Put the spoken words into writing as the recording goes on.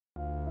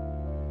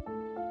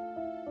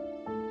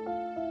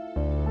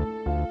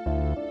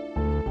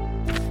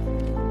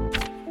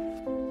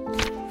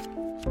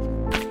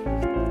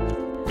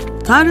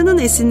Tanrı'nın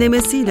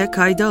esinlemesiyle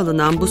kayda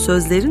alınan bu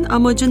sözlerin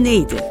amacı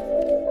neydi?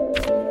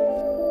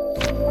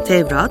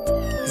 Tevrat,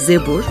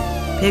 Zebur,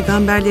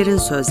 peygamberlerin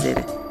sözleri.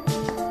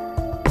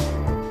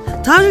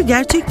 Tanrı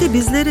gerçekte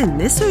bizlere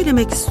ne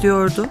söylemek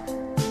istiyordu?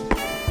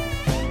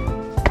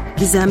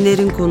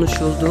 Gizemlerin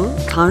konuşulduğu,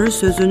 Tanrı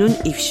sözünün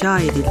ifşa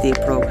edildiği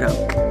program.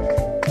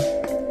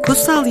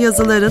 Kutsal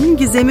yazıların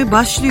gizemi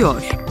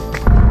başlıyor.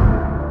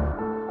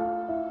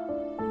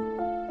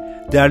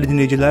 Değerli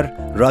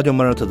dinleyiciler, Radyo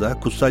Maranata'da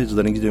Kutsal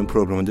Yazıların Gizemi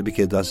programında bir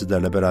kez daha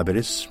sizlerle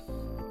beraberiz.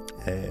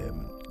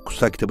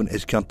 Kutsal Kitabın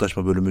Eski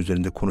Antlaşma bölümü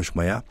üzerinde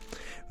konuşmaya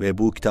ve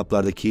bu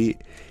kitaplardaki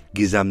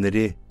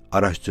gizemleri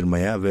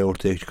araştırmaya ve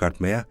ortaya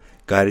çıkartmaya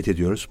gayret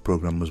ediyoruz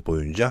programımız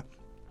boyunca.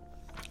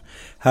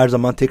 Her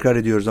zaman tekrar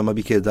ediyoruz ama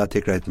bir kez daha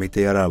tekrar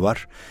etmekte yarar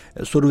var.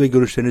 Soru ve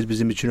görüşleriniz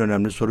bizim için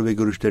önemli. Soru ve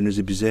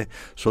görüşlerinizi bize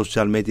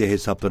sosyal medya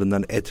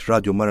hesaplarından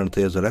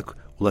 @radyomaranata yazarak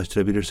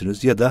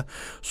ulaştırabilirsiniz. Ya da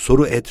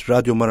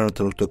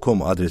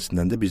soru@radyomaranata.com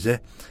adresinden de bize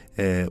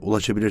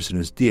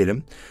ulaşabilirsiniz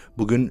diyelim.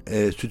 Bugün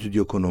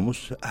stüdyo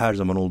konuğumuz her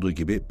zaman olduğu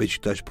gibi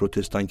Beşiktaş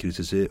Protestan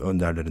Kilisesi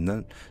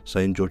önderlerinden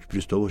Sayın George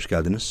Bristow, hoş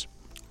geldiniz.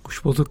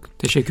 Hoş bulduk.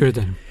 Teşekkür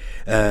ederim.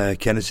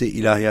 Kendisi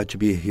ilahiyatçı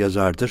bir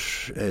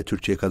yazardır.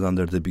 Türkçe'ye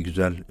kazandırdığı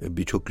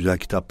birçok güzel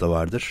kitap da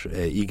vardır.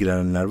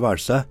 İlgilenenler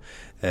varsa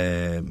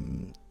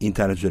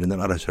internet üzerinden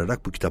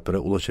araştırarak bu kitaplara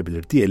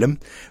ulaşabilir diyelim.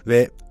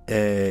 Ve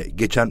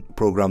geçen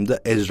programda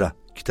Ezra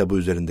kitabı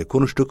üzerinde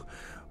konuştuk.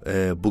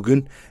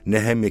 Bugün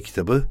Nehemya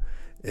kitabı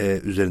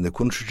üzerinde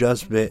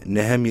konuşacağız ve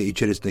Nehemya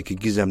içerisindeki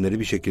gizemleri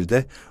bir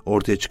şekilde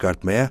ortaya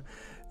çıkartmaya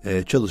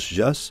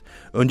çalışacağız.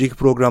 Önceki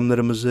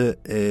programlarımızı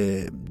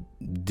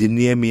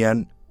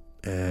dinleyemeyen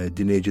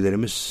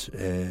dinleyicilerimiz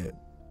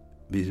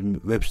bizim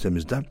web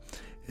sitemizden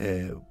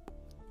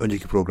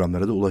önceki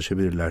programlara da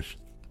ulaşabilirler.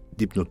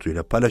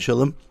 Dipnotuyla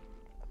paylaşalım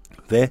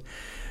ve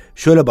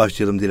şöyle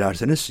başlayalım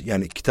dilerseniz.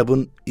 Yani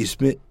kitabın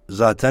ismi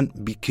zaten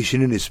bir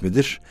kişinin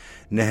ismidir.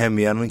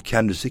 Nehemya'nın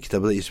kendisi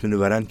kitaba da ismini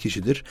veren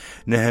kişidir.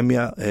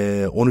 Nehemya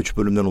 13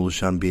 bölümden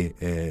oluşan bir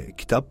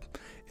kitap.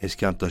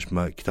 Eski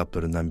Antlaşma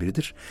kitaplarından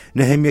biridir.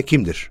 Nehemya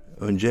kimdir?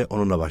 Önce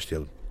onunla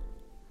başlayalım.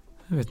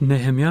 Evet,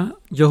 Nehemya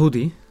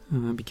Yahudi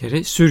bir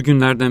kere,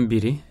 sürgünlerden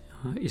biri,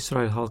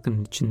 İsrail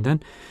halkının içinden.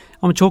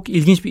 Ama çok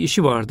ilginç bir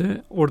işi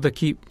vardı.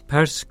 Oradaki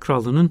Pers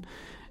kralının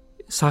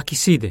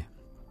sakisiydi.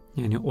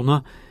 Yani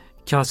ona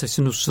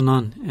kasesini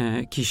sunan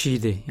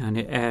kişiydi.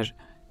 Yani eğer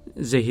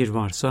zehir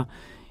varsa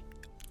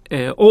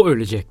o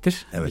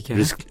ölecektir. Evet,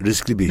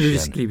 riskli bir iş.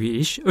 Riskli bir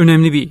iş,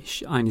 önemli bir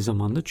iş aynı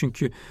zamanda.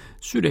 Çünkü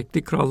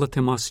sürekli kralla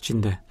temas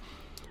içinde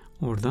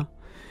orada.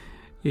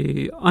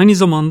 Aynı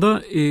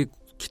zamanda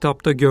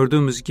kitapta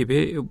gördüğümüz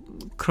gibi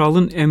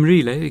kralın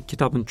emriyle,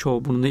 kitabın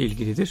çoğu bununla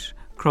ilgilidir.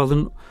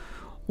 Kralın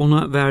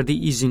ona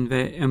verdiği izin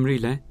ve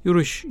emriyle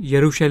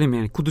Yeruşalim,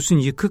 yani Kudüs'ün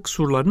yıkık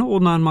surlarını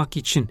onarmak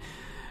için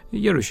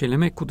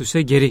Yeruşalim'e,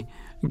 Kudüs'e geri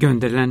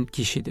gönderilen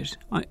kişidir.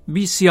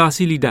 Bir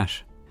siyasi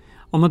lider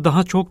ama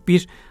daha çok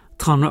bir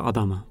Tanrı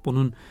adamı.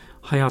 Bunun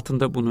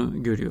hayatında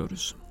bunu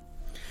görüyoruz.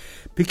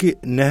 Peki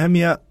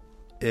Nehemya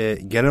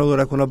genel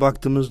olarak ona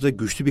baktığımızda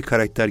güçlü bir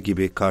karakter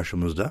gibi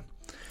karşımızda.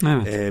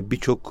 Evet.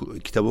 Birçok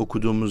kitabı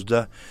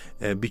okuduğumuzda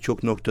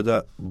birçok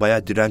noktada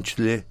bayağı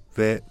dirençli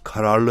ve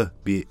kararlı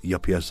bir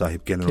yapıya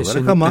sahip genel Kesinlikle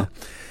olarak ama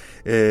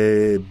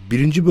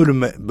birinci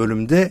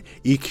bölümde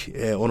ilk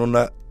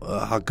onunla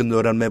hakkında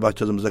öğrenmeye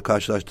başladığımızda,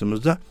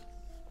 karşılaştığımızda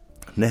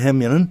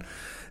Nehemya'nın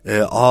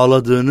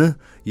ağladığını,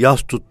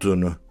 yas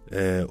tuttuğunu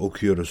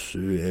okuyoruz.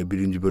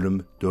 Birinci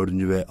bölüm 4.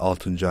 ve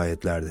 6.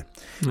 ayetlerde.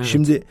 Evet.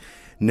 Şimdi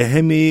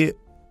Nehemya'yı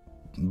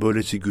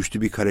böylesi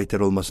güçlü bir karakter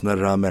olmasına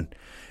rağmen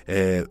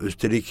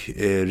üstelik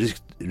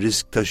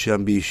risk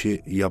taşıyan bir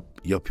işi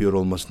yapıyor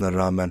olmasına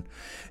rağmen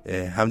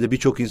hem de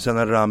birçok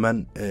insana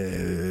rağmen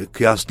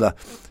kıyasla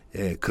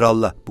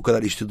kralla bu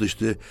kadar içli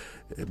dışlı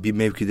bir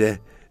mevkide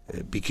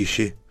bir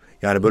kişi,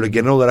 yani böyle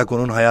genel olarak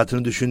onun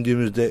hayatını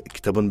düşündüğümüzde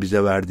kitabın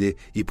bize verdiği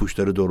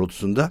ipuçları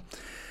doğrultusunda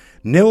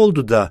ne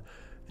oldu da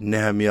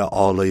Nehemya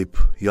ağlayıp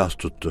yas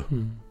tuttu?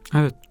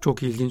 Evet,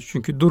 çok ilginç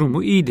çünkü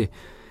durumu iyiydi.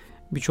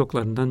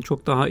 Birçoklarından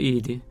çok daha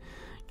iyiydi.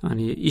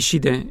 Yani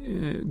işi de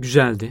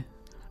güzeldi.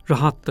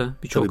 Rahattı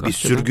birçok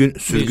açıdan.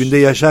 Sürgünde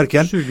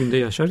yaşarken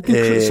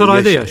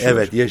sarayda yaşıyor.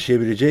 Evet,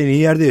 yaşayabileceği en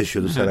iyi yerde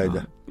yaşıyordu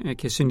sarayda.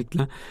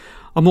 Kesinlikle.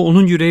 Ama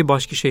onun yüreği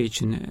başka şey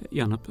için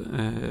yanıp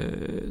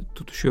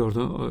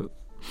tutuşuyordu.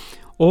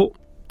 O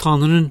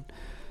Tanrı'nın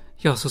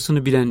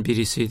yasasını bilen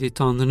birisiydi.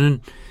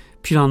 Tanrı'nın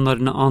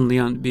planlarını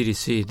anlayan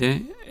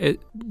birisiydi.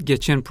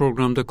 Geçen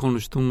programda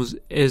konuştuğumuz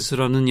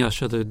Ezra'nın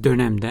yaşadığı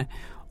dönemde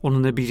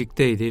onunla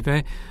birlikteydi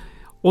ve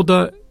o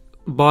da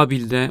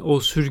Babil'de, o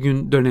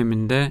sürgün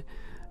döneminde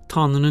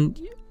Tanrı'nın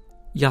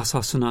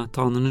yasasına,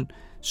 Tanrı'nın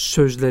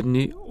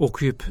sözlerini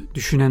okuyup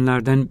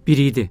düşünenlerden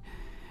biriydi.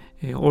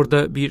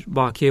 Orada bir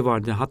vakiye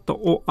vardı. Hatta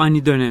o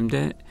aynı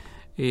dönemde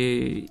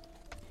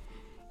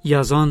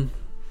yazan,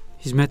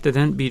 hizmet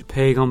eden bir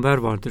peygamber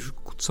vardır.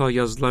 Kutsal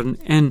yazıların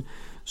en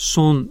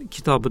son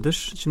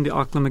kitabıdır. Şimdi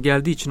aklıma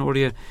geldiği için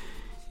oraya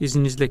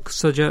izninizle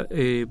kısaca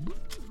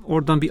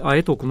oradan bir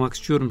ayet okumak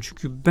istiyorum.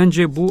 Çünkü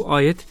bence bu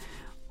ayet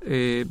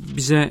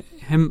bize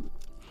hem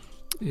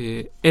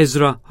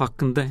Ezra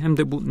hakkında hem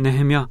de bu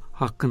Nehemya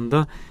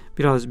hakkında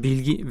biraz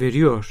bilgi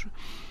veriyor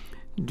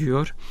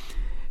diyor.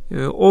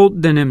 O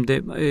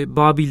dönemde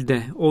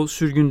Babil'de, o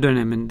sürgün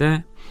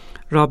döneminde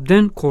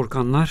Rab'den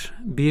korkanlar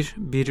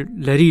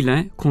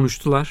birbirleriyle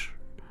konuştular.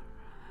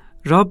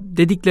 Rab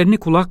dediklerini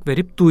kulak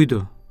verip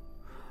duydu.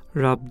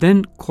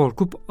 Rab'den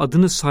korkup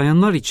adını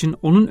sayanlar için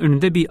onun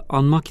önünde bir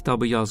anma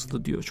kitabı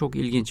yazıldı diyor. Çok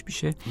ilginç bir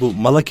şey. Bu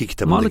Malaki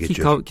kitabında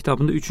geçiyor. Malaki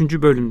kitabında 3.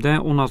 bölümde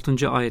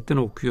 16. ayetten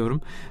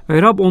okuyorum.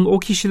 Ve Rab o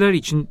kişiler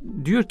için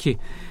diyor ki,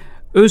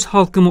 öz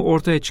halkımı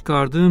ortaya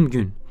çıkardığım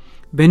gün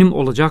benim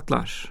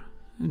olacaklar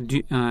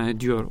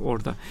diyor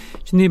orada.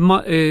 Şimdi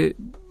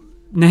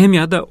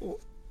Nehemya da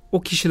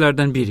o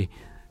kişilerden biri.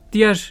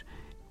 Diğer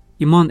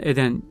iman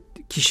eden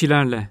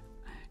kişilerle,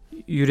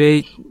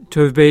 yüreği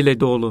tövbeyle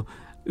dolu,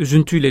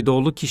 üzüntüyle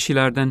dolu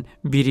kişilerden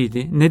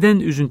biriydi. Neden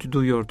üzüntü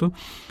duyuyordu?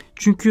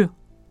 Çünkü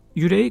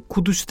yüreği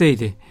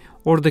Kudüs'teydi.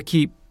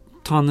 Oradaki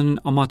Tanrı'nın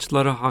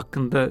amaçları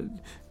hakkında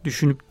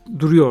düşünüp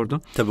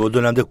duruyordu. Tabii o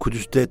dönemde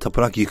Kudüs'te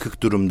tapınak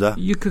yıkık durumda.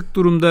 Yıkık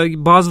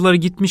durumda. Bazıları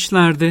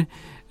gitmişlerdi.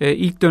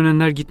 İlk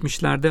dönenler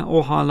gitmişlerdi.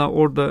 O hala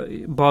orada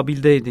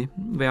Babil'deydi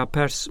veya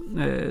Pers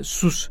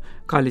Sus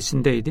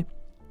kalesindeydi.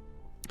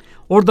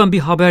 Oradan bir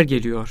haber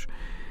geliyor.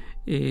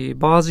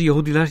 Bazı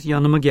Yahudiler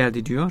yanıma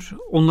geldi diyor.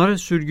 Onlara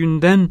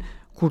sürgünden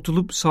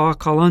kurtulup sağ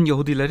kalan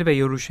Yahudileri ve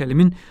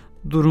Yeruşalim'in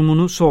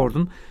durumunu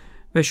sordum.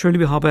 Ve şöyle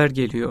bir haber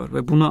geliyor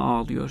ve buna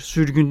ağlıyor.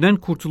 Sürgünden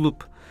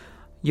kurtulup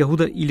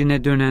Yahuda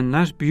iline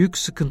dönenler büyük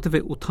sıkıntı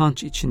ve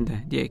utanç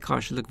içinde diye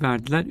karşılık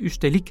verdiler.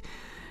 Üstelik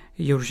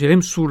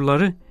Yeruşalim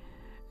surları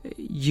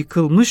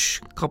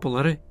yıkılmış,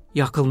 kapıları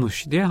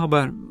yakılmış diye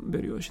haber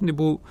veriyor. Şimdi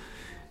bu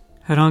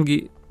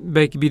herhangi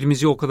belki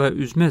birimizi o kadar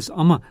üzmez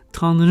ama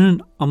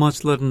Tanrı'nın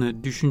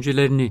amaçlarını,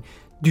 düşüncelerini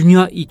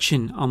dünya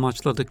için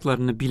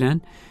amaçladıklarını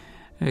bilen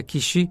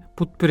kişi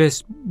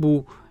putperest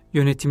bu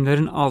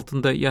yönetimlerin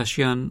altında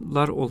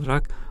yaşayanlar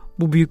olarak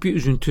bu büyük bir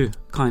üzüntü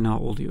kaynağı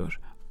oluyor.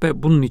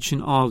 Ve bunun için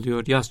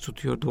ağlıyor, yas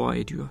tutuyor, dua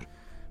ediyor.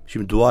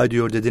 Şimdi dua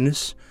ediyor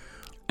dediniz.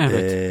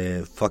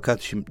 Evet.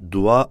 Fakat şimdi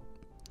dua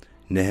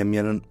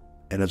Nehemya'nın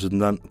en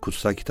azından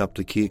kutsal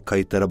kitaptaki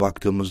kayıtlara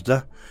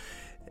baktığımızda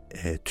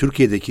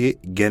Türkiye'deki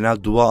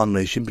genel dua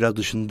anlayışın biraz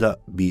dışında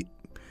bir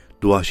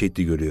dua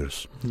şekli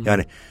görüyoruz.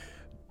 Yani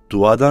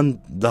duadan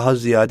daha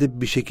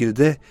ziyade bir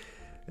şekilde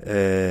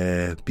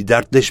bir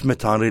dertleşme,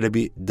 Tanrı'yla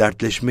bir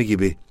dertleşme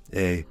gibi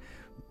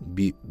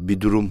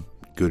bir durum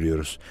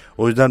görüyoruz.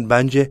 O yüzden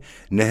bence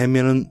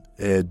Nehemya'nın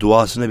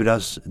duasına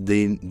biraz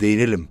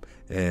değinelim.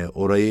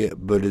 Orayı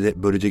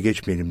böylece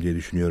geçmeyelim diye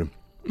düşünüyorum.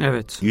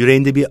 Evet.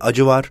 Yüreğinde bir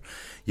acı var.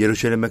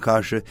 Yeruşalim'e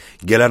karşı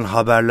gelen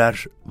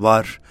haberler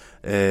var.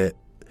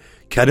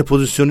 Kendi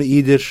pozisyonu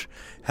iyidir.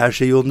 Her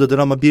şey yolundadır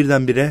ama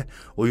birdenbire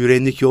o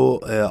yüreğindeki o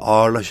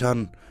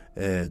ağırlaşan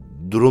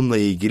durumla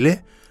ilgili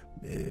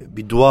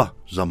bir dua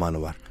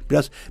zamanı var.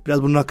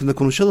 Biraz bunun hakkında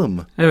konuşalım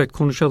mı? Evet,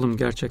 konuşalım,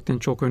 gerçekten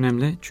çok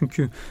önemli.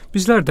 Çünkü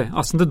bizler de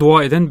aslında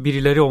dua eden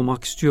birileri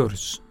olmak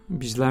istiyoruz.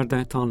 Bizler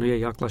de Tanrı'ya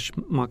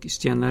yaklaşmak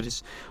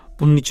isteyenleriz.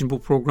 Bunun için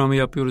bu programı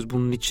yapıyoruz.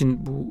 Bunun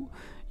için bu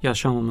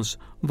yaşamımız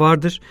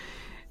vardır.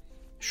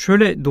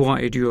 Şöyle dua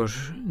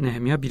ediyor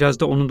Nehemya. Biraz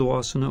da onun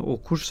duasını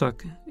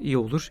okursak iyi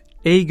olur.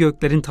 Ey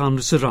göklerin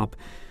Tanrısı Rab,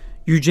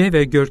 yüce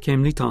ve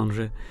görkemli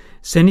Tanrı,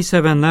 seni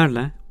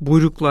sevenlerle,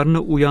 buyruklarına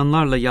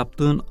uyanlarla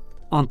yaptığın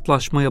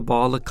antlaşmaya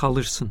bağlı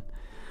kalırsın.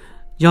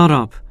 Ya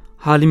Rab,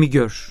 halimi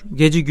gör.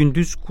 Gece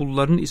gündüz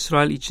kulların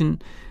İsrail için,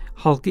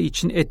 halkı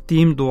için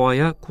ettiğim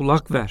duaya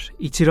kulak ver.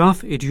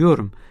 İtiraf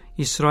ediyorum.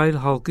 İsrail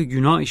halkı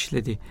günah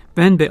işledi.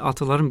 Ben ve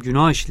atalarım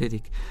günah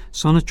işledik.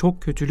 Sana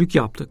çok kötülük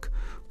yaptık.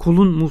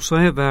 Kulun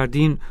Musa'ya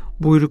verdiğin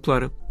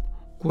buyrukları,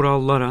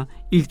 kurallara,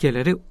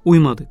 ilkelere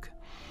uymadık.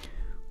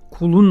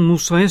 Kulun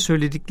Musa'ya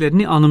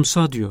söylediklerini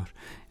anımsa diyor.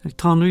 Yani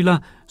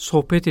Tanrı'yla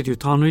sohbet ediyor.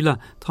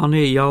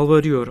 Tanrı'ya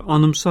yalvarıyor.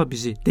 Anımsa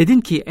bizi.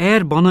 Dedin ki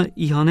eğer bana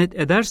ihanet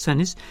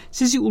ederseniz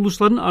sizi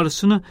ulusların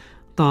arasına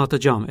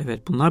dağıtacağım.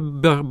 Evet,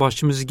 bunlar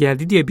başımıza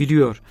geldi diye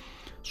biliyor.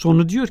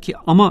 Sonra diyor ki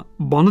ama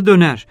bana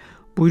döner.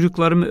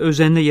 Buyruklarımı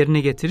özenle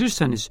yerine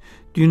getirirseniz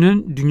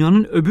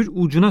dünyanın öbür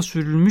ucuna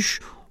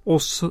sürülmüş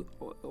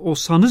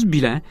olsanız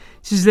bile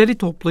sizleri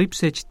toplayıp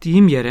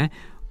seçtiğim yere,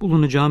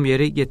 bulunacağım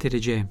yere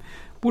getireceğim.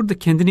 Burada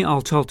kendini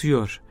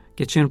alçaltıyor.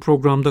 Geçen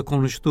programda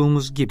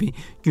konuştuğumuz gibi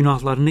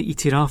günahlarını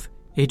itiraf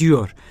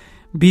ediyor.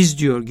 Biz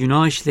diyor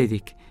günah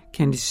işledik.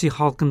 Kendisi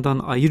halkından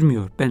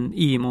ayırmıyor. Ben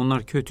iyiyim,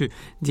 onlar kötü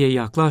diye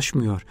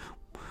yaklaşmıyor.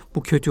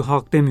 Bu kötü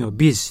halk demiyor.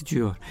 Biz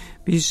diyor.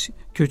 Biz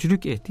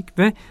kötülük ettik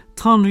ve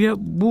Tanrı'ya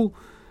bu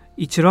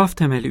itiraf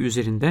temeli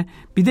üzerinde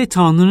bir de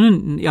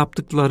Tanrı'nın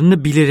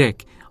yaptıklarını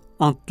bilerek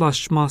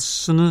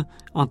antlaşmasına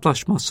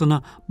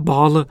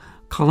bağlı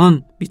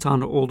kalan bir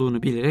Tanrı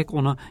olduğunu bilerek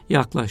ona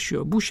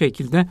yaklaşıyor. Bu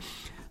şekilde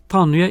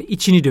Tanrı'ya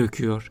içini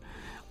döküyor.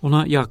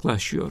 Ona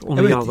yaklaşıyor.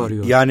 Ona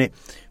yalvarıyor. Yani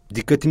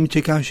dikkatimi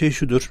çeken şey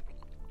şudur.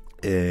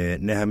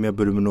 Nehemya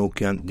bölümünü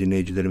okuyan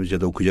dinleyicilerimiz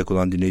ya da okuyacak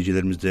olan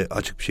dinleyicilerimiz de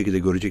açık bir şekilde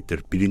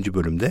görecektir. 1.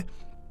 bölümde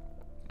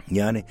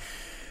yani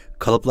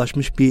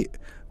kalıplaşmış bir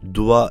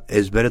dua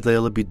ezbere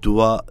dayalı bir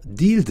dua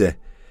değil de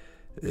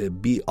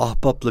bir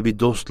ahbapla, bir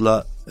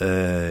dostla,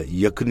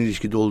 yakın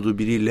ilişkide olduğu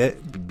biriyle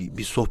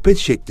bir sohbet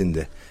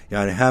şeklinde.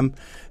 Yani hem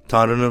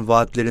Tanrı'nın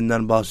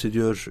vaatlerinden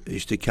bahsediyor,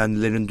 işte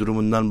kendilerinin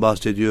durumundan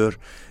bahsediyor,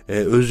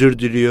 özür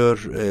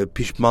diliyor,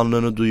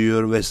 pişmanlığını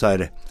duyuyor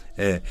vesaire.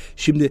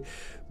 Şimdi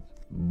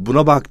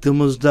buna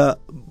baktığımızda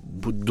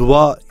bu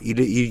dua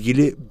ile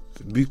ilgili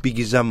büyük bir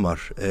gizem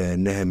var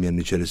Nehemya'nın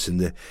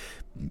içerisinde.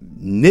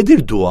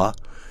 Nedir dua?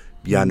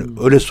 Yani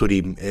öyle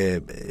sorayım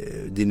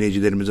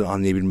dinleyicilerimizin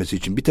anlayabilmesi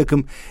için. Bir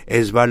takım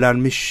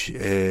ezberlenmiş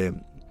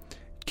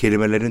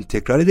kelimelerin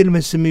tekrar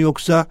edilmesi mi,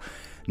 yoksa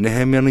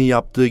Nehemya'nın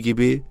yaptığı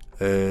gibi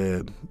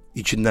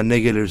içinden ne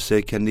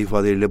gelirse kendi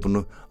ifadeleriyle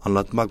bunu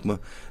anlatmak mı?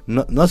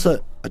 Nasıl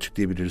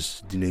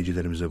açıklayabiliriz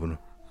dinleyicilerimize bunu?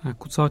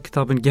 Kutsal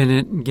kitabın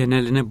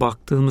geneline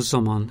baktığımız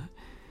zaman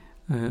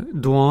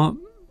dua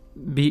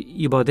bir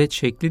ibadet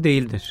şekli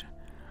değildir.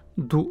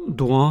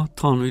 Dua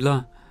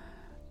Tanrı'yla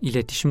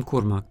iletişim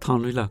kurmak,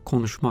 Tanrı'yla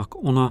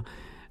konuşmak, ona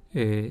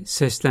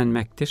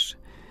seslenmektir.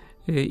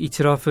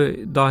 İtirafı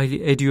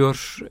dahil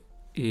ediyor,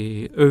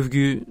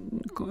 övgü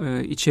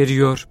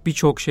içeriyor,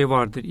 birçok şey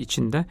vardır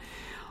içinde.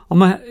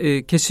 Ama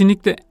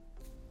kesinlikle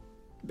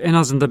en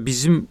azından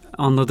bizim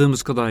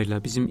anladığımız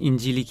kadarıyla, bizim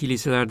İncil'i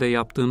kiliselerde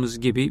yaptığımız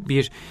gibi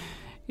bir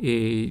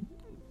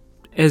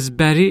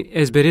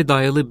ezbere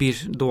dayalı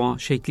bir dua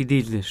şekli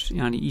değildir.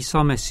 Yani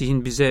İsa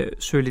Mesih'in bize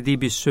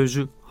söylediği bir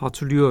sözü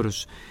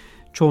hatırlıyoruz.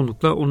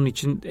 Çoğunlukla onun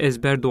için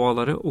ezber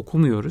duaları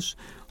okumuyoruz.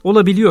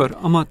 Olabiliyor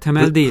ama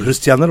temel değil.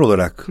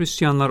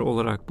 Hristiyanlar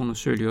olarak bunu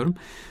söylüyorum.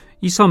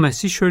 İsa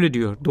Mesih şöyle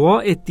diyor: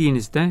 dua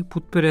ettiğinizde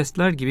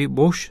putperestler gibi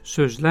boş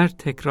sözler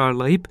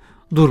tekrarlayıp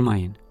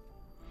durmayın.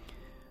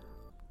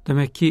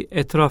 Demek ki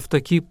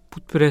etraftaki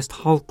putperest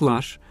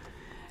halklar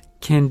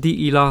kendi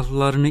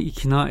ilahlarını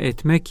ikna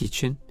etmek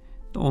için,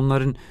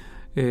 onların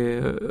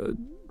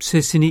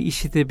sesini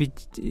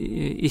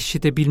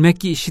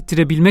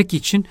işittirebilmek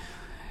için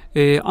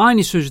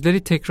aynı sözleri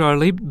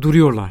tekrarlayıp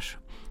duruyorlar.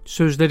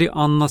 Sözleri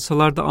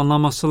anlasalar da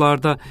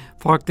anlamasalar da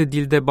farklı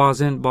dilde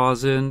bazen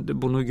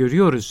bunu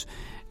görüyoruz.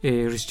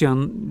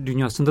 Hristiyan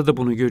dünyasında da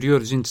bunu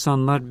görüyoruz.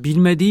 İnsanlar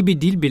bilmediği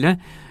bir dil bile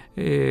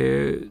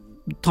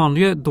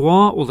Tanrı'ya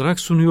dua olarak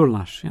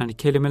sunuyorlar. Yani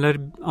kelimeler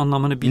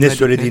anlamını bilmeden. Ne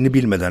söylediğini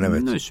bilmeden,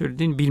 evet. Ne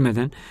söylediğini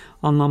bilmeden,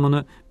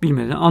 anlamını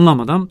bilmeden,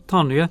 anlamadan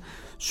Tanrı'ya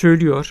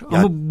söylüyor.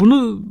 Yani ama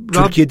bunu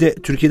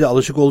Türkiye'de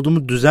alışık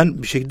olduğumuz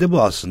düzen bir şekilde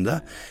bu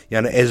aslında.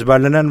 Yani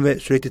ezberlenen ve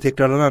sürekli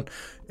tekrarlanan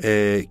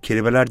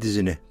kelimeler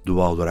dizini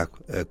dua olarak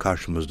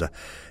karşımızda.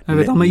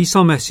 Evet, ama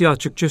İsa Mesih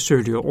açıkça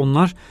söylüyor.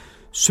 Onlar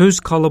söz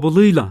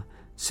kalabalığıyla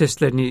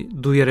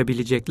seslerini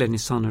duyurabileceklerini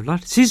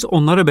sanırlar. Siz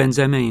onlara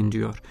benzemeyin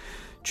diyor.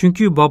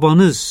 Çünkü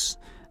babanız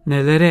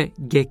nelere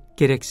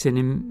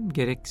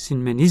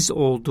gereksinmeniz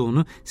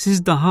olduğunu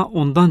siz daha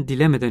ondan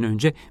dilemeden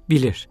önce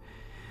bilir.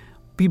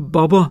 Bir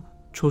baba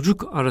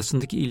çocuk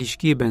arasındaki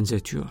ilişkiyi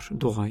benzetiyor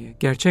duaya.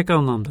 Gerçek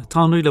anlamda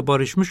Tanrı ile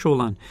barışmış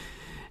olan,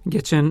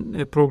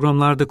 geçen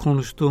programlarda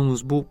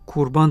konuştuğumuz bu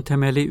kurban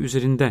temeli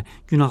üzerinde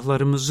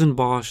günahlarımızın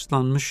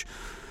bağışlanmış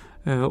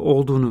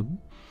olduğunu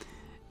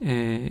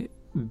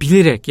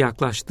bilerek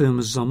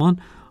yaklaştığımız zaman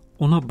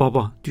ona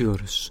baba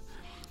diyoruz.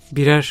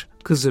 Birer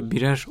kızı,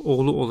 birer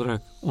oğlu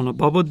olarak ona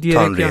baba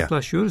diyerek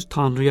yaklaşıyoruz.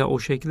 Tanrı'ya o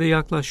şekilde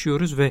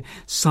yaklaşıyoruz ve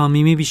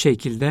samimi bir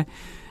şekilde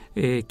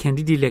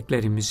kendi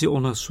dileklerimizi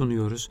ona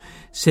sunuyoruz.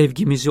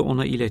 Sevgimizi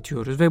ona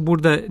iletiyoruz ve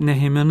burada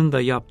Nehemya'nın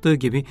da yaptığı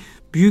gibi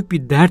büyük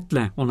bir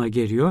dertle ona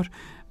geliyor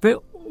ve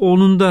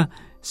onun da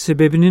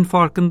sebebinin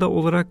farkında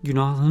olarak,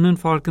 günahının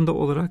farkında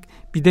olarak,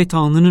 bir de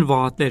Tanrı'nın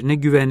vaatlerine,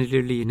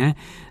 güvenilirliğine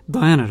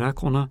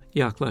dayanarak ona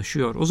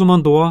yaklaşıyor. O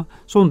zaman dua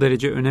son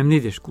derece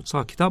önemlidir.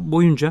 Kutsal kitap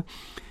boyunca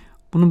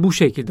bunun bu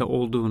şekilde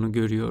olduğunu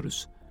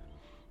görüyoruz.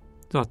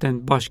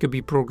 Zaten başka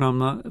bir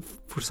programla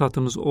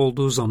fırsatımız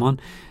olduğu zaman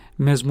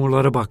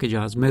mezmurlara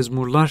bakacağız.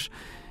 Mezmurlar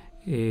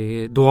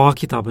dua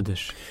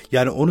kitabıdır.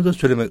 Yani onu da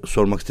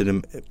sormak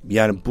istedim.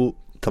 Yani bu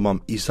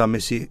tamam, İsa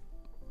Mesih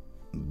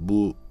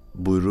bu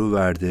buyruğu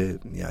verdi.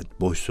 Yani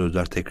boş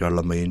sözler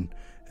tekrarlamayın.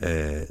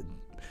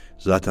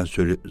 Zaten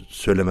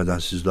söylemeden,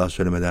 siz daha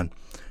söylemeden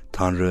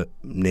Tanrı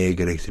neye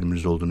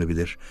gereksiniminiz olduğunu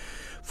bilir.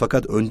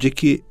 Fakat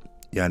önceki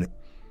yani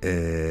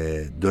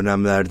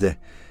dönemlerde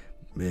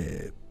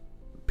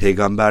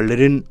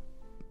peygamberlerin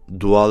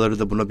duaları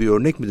da buna bir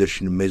örnek midir?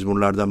 Şimdi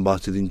mezmurlardan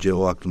bahsedince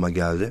o aklıma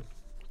geldi.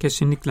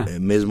 Kesinlikle.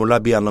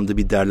 Mezmurlar bir anlamda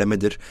bir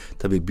derlemedir.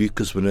 Tabii büyük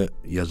kısmını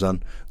yazan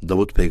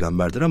Davut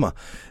peygamberdir ama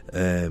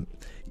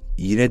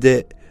yine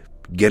de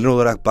genel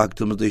olarak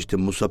baktığımızda işte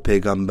Musa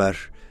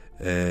peygamber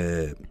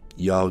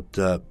yahut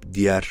da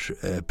diğer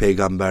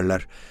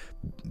peygamberler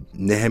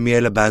Nehemya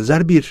ile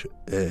benzer bir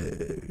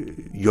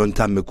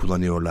yöntem mi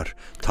kullanıyorlar?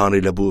 Tanrı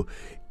ile bu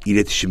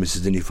iletişimi,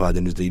 sizin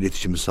ifadenizde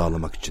iletişimi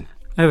sağlamak için.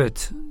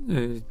 Evet.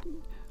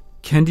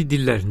 Kendi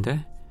dillerinde,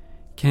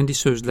 kendi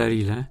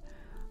sözleriyle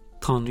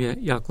Tanrı'ya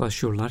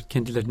yaklaşıyorlar.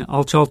 Kendilerini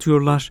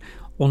alçaltıyorlar,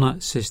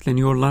 ona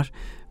sesleniyorlar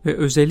ve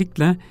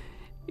özellikle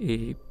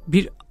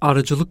bir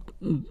aracılık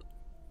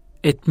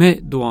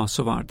etme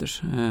duası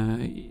vardır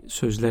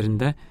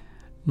sözlerinde.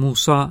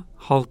 Musa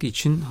halkı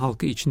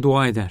için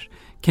dua eder.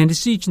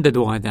 Kendisi için de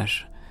dua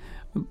eder.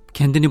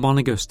 Kendini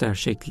bana göster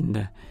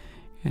şeklinde.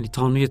 Yani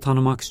Tanrı'yı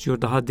tanımak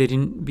istiyor, daha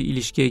derin bir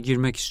ilişkiye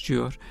girmek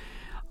istiyor.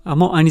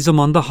 Ama aynı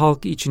zamanda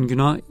halkı için,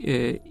 günah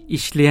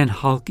işleyen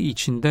halkı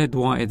için de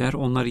dua eder.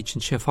 Onlar için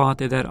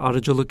şefaat eder,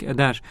 aracılık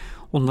eder.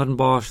 Onların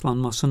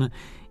bağışlanmasını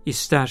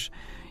ister,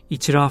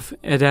 itiraf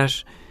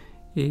eder.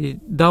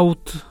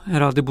 Davut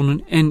herhalde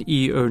bunun en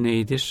iyi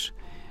örneğidir.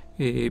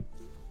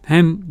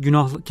 Hem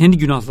kendi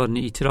günahlarını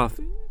itiraf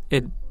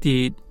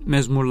ettiği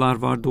mezmurlar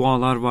var,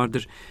 dualar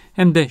vardır.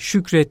 Hem de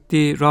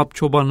şükretti, Rab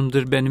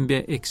çobanımdır, benim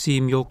bir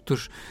eksiğim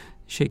yoktur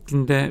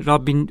şeklinde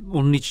Rabbin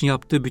onun için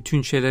yaptığı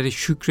bütün şeyleri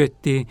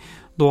şükrettiği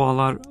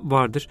dualar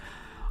vardır.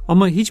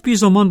 Ama hiçbir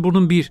zaman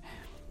bunun bir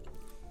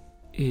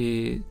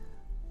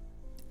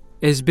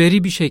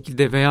ezberi bir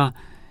şekilde veya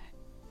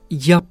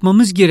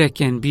yapmamız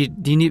gereken bir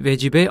dini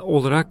vecibe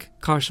olarak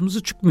karşımıza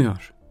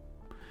çıkmıyor.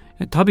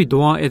 Tabii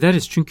dua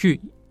ederiz çünkü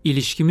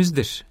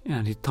ilişkimizdir.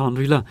 Yani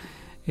Tanrı'yla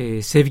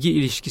sevgi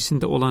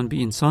ilişkisinde olan bir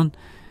insan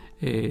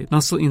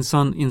nasıl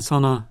insan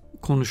insana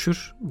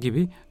konuşur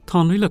gibi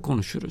Tanrı'yla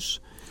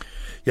konuşuruz.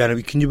 Yani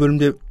ikinci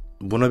bölümde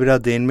buna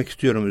biraz değinmek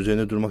istiyorum,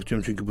 üzerine durmak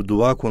istiyorum çünkü bu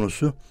dua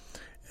konusu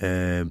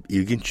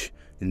ilginç.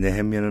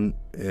 Nehemya'nın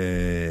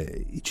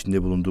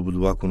içinde bulunduğu bu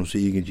dua konusu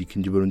ilginç.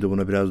 İkinci bölümde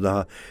buna biraz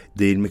daha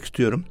değinmek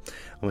istiyorum.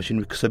 Ama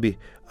şimdi kısa bir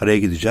araya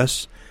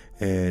gideceğiz.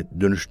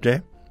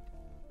 Dönüşte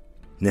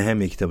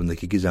Nehemya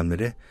kitabındaki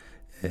gizemleri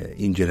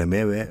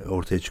incelemeye ve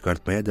ortaya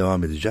çıkartmaya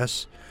devam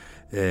edeceğiz.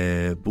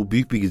 Bu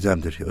büyük bir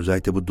gizemdir.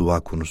 Özellikle bu dua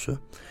konusu.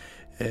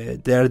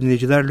 Değerli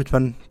dinleyiciler,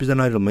 lütfen bizden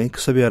ayrılmayın.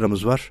 Kısa bir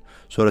aramız var.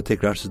 Sonra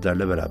tekrar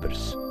sizlerle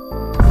beraberiz.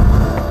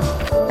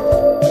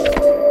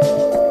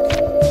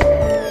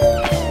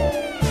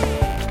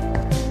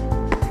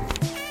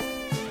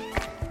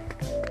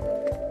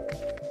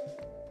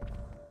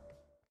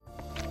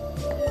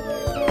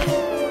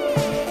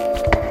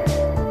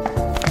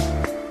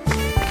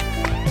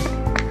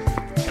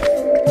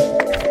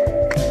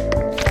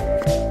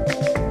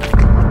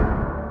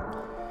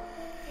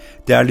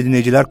 Değerli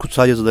dinleyiciler,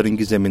 Kutsal Yazıların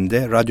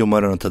Gizeminde Radyo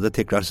Maranata'da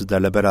tekrar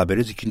sizlerle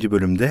beraberiz. İkinci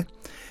bölümde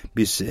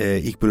biz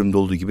ilk bölümde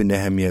olduğu gibi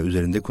Nehemya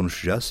üzerinde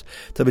konuşacağız.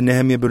 Tabii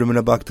Nehemya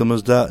bölümüne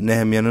baktığımızda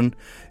Nehemya'nın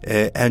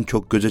en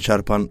çok göze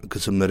çarpan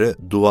kısımları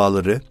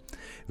duaları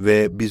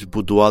ve biz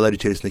bu dualar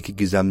içerisindeki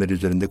gizemleri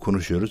üzerinde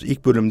konuşuyoruz.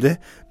 İlk bölümde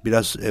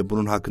biraz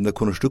bunun hakkında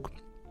konuştuk.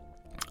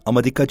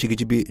 Ama dikkat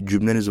çekici bir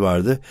cümleniz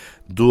vardı.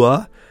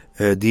 Dua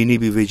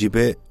dini bir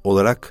vecibe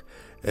olarak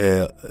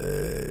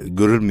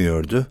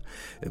görülmüyordu.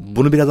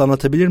 Bunu biraz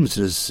anlatabilir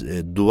misiniz?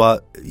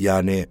 Dua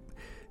yani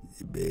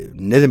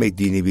ne demek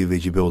dini bir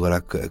vecibe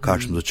olarak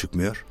karşımıza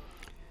çıkmıyor?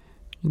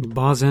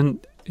 Bazen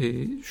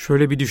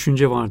şöyle bir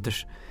düşünce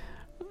vardır.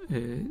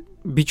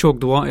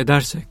 Birçok dua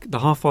edersek,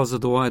 daha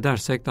fazla dua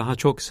edersek daha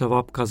çok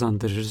sevap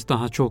kazandırırız.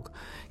 Daha çok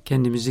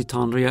kendimizi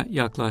Tanrı'ya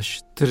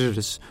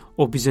yaklaştırırız.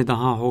 O bize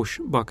daha hoş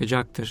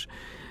bakacaktır.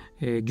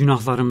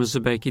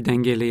 Günahlarımızı belki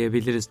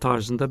dengeleyebiliriz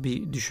tarzında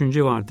bir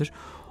düşünce vardır.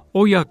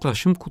 O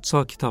yaklaşım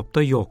kutsal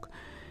kitapta yok.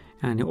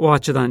 Yani o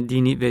açıdan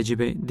dini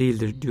vecibe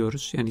değildir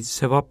diyoruz. Yani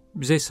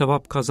bize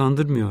sevap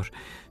kazandırmıyor.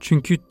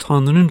 Çünkü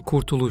Tanrı'nın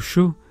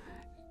kurtuluşu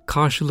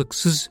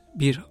karşılıksız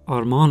bir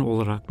armağan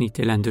olarak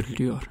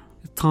nitelendiriliyor.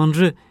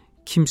 Tanrı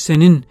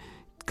kimseden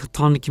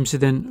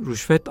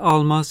rüşvet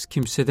almaz,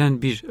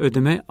 kimseden bir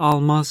ödeme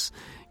almaz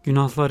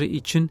günahları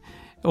için.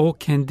 O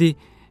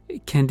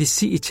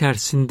kendisi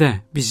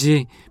içerisinde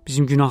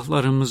bizim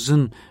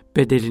günahlarımızın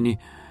bedelini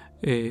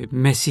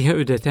Mesih'e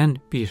ödeten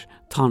bir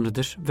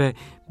Tanrı'dır ve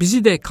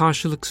bizi de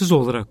karşılıksız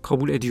olarak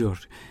kabul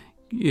ediyor.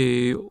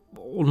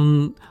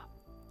 Onun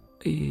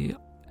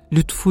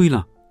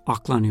lütfuyla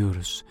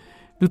aklanıyoruz.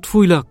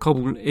 Lütfuyla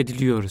kabul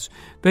ediliyoruz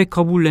ve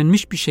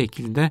kabullenmiş bir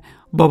şekilde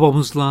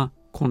babamızla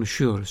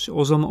konuşuyoruz.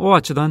 O zaman o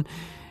açıdan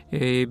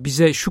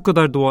bize şu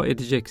kadar dua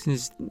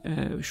edeceksiniz,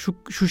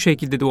 şu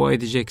şekilde dua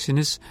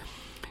edeceksiniz,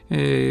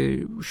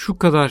 şu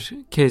kadar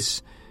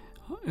kez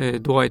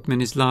dua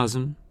etmeniz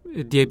lazım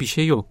diye bir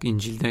şey yok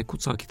İncil'de,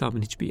 kutsal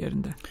kitabın hiçbir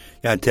yerinde.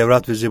 Yani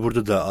Tevrat ve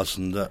Zebur'da da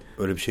aslında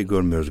öyle bir şey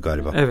görmüyoruz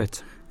galiba.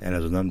 Evet. En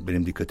azından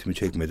benim dikkatimi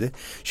çekmedi.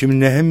 Şimdi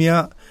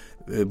Nehemya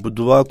bu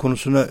dua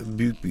konusuna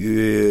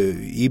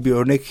iyi bir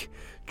örnek.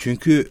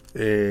 Çünkü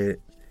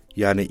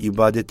yani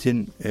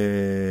ibadetin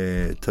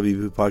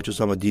tabii bir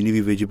parçası ama dini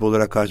bir vecibe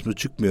olarak karşımıza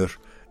çıkmıyor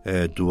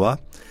dua.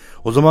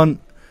 O zaman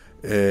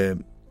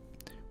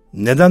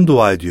neden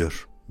dua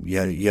ediyor?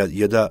 Yani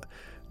ya da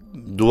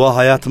dua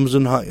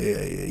hayatımızın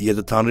ya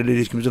da Tanrı ile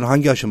ilişkimizin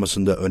hangi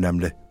aşamasında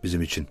önemli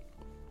bizim için?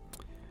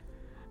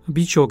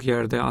 Birçok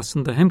yerde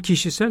aslında hem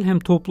kişisel hem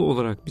toplu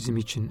olarak bizim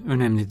için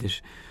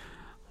önemlidir.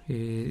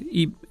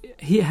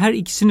 Her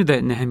ikisini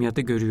de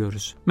Nehemya'da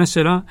görüyoruz.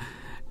 Mesela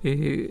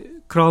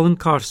kralın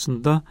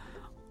karşısında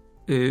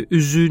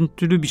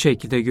üzüntülü bir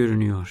şekilde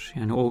görünüyor.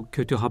 Yani o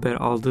kötü haber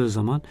aldığı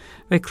zaman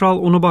ve kral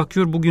ona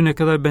bakıyor, bugüne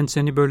kadar ben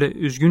seni böyle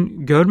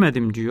üzgün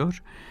görmedim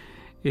diyor.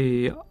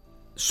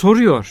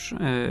 Soruyor,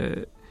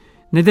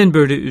 neden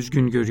böyle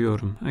üzgün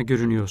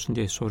görünüyorsun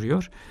diye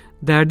soruyor.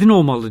 Derdin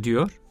olmalı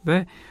diyor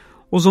ve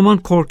O zaman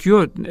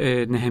korkuyor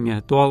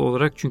Nehemya doğal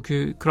olarak,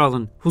 çünkü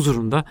kralın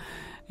huzurunda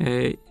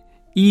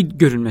iyi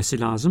görünmesi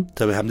lazım.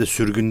 Tabii, hem de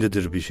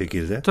sürgündedir bir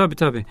şekilde.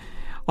 Tabii.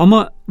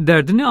 Ama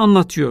derdini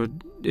anlatıyor.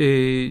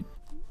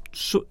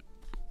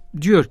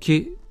 Diyor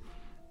ki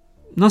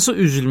nasıl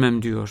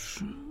üzülmem diyor.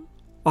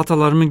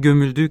 Atalarımın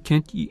gömüldüğü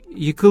kent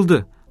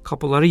yıkıldı.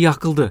 Kapıları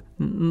yakıldı.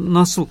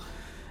 Nasıl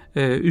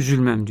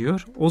üzülmem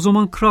diyor. O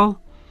zaman kral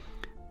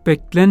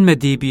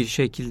beklenmediği bir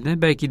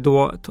şekilde, belki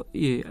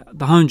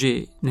daha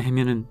önce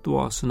Nehemya'nın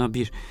duasına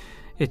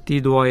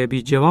ettiği duaya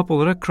bir cevap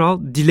olarak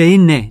kral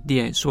dileğin ne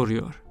diye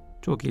soruyor.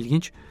 Çok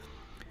ilginç.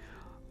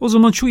 O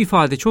zaman şu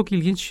ifade çok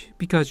ilginç,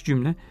 birkaç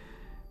cümle.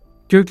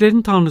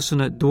 Göklerin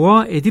Tanrısına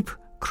dua edip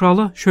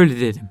krala şöyle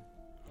dedim.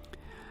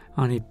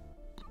 Hani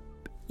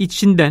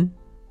içinden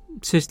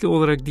sesli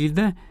olarak değil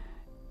de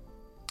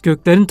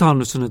göklerin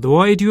Tanrısına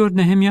dua ediyor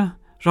Nehemya.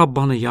 Rab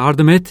bana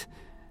yardım et.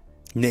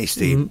 Ne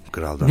isteyeyim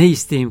kraldan? Ne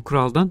isteyeyim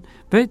kraldan?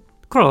 Ve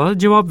krala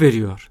cevap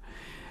veriyor.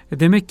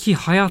 Demek ki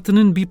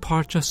hayatının bir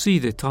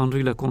parçasıydı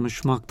Tanrı'yla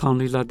konuşmak,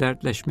 Tanrı'yla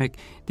dertleşmek,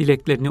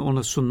 dileklerini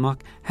ona sunmak.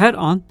 Her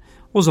an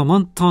o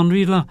zaman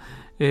Tanrı'yla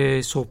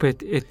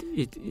sohbet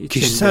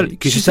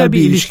kişisel bir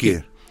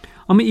ilişki.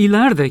 Ama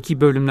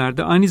ilerideki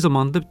bölümlerde aynı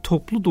zamanda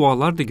toplu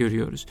dualar da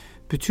görüyoruz.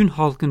 Bütün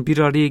halkın bir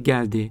araya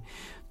geldiği,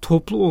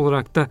 toplu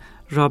olarak da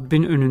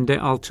Rabbin önünde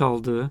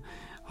alçaldığı,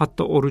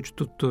 hatta oruç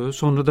tuttuğu,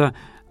 sonra da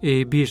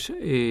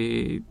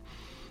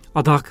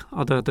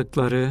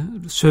adadıkları,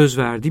 söz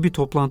verdiği bir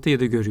toplantıyı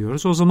da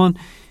görüyoruz. O zaman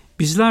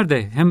bizler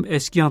de hem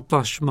eski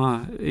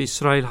antlaşma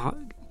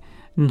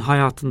İsrail'in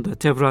hayatında,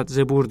 Tevrat,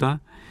 Zebur'da,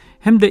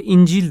 hem de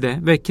İncil'de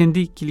ve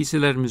kendi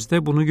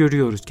kiliselerimizde bunu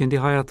görüyoruz. Kendi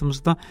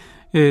hayatımızda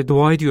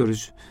dua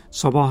ediyoruz.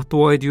 Sabah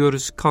dua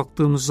ediyoruz.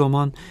 Kalktığımız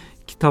zaman,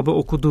 kitabı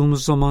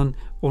okuduğumuz zaman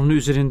onun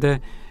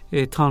üzerinde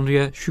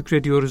Tanrı'ya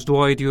şükrediyoruz,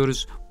 dua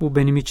ediyoruz. Bu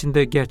benim için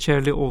de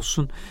geçerli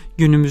olsun.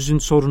 Günümüzün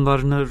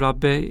sorunlarını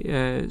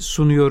Rabbe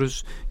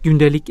sunuyoruz.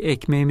 Gündelik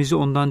ekmeğimizi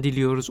ondan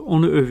diliyoruz,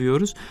 onu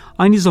övüyoruz.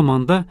 Aynı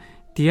zamanda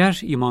diğer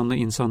imanlı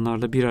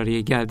insanlarla bir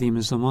araya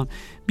geldiğimiz zaman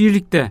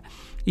birlikte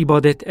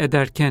ibadet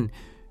ederken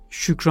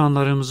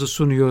şükranlarımızı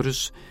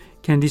sunuyoruz.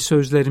 Kendi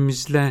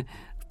sözlerimizle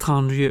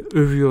Tanrı'yı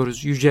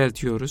övüyoruz,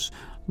 yüceltiyoruz.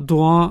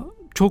 Dua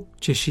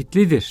çok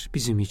çeşitlidir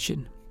bizim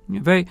için.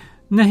 Ve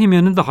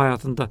Nehemya'nın da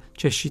hayatında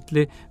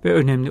çeşitli ve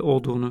önemli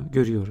olduğunu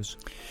görüyoruz.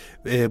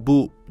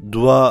 Bu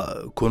dua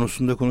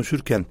konusunda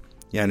konuşurken,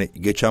 yani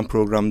geçen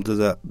programda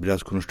da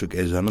biraz konuştuk,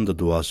 Ezra'nın da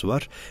duası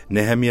var.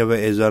 Nehemya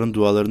ve Ezra'nın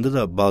dualarında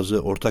da bazı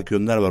ortak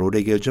yönler var.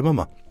 Oraya geleceğim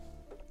ama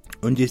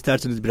önce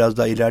isterseniz biraz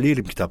daha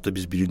ilerleyelim kitapta.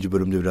 Biz 1.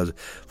 bölümde biraz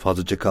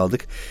fazlaca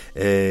kaldık.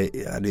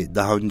 Yani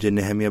daha önce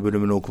Nehemya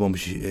bölümünü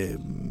okumamış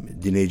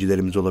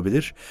dinleyicilerimiz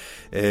olabilir.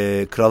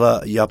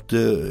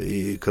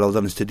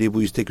 Kraldan istediği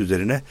bu istek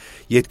üzerine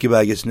yetki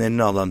belgesini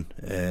eline alan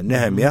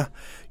Nehemya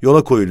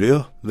yola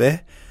koyuluyor ve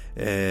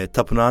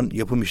tapınağın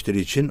yapım işleri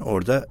için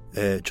orada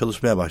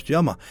çalışmaya başlıyor.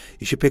 Ama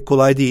işi pek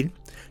kolay değil.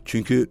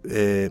 Çünkü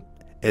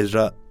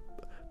Ezra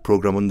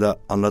programında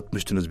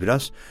anlatmıştınız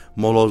biraz.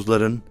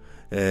 Molozların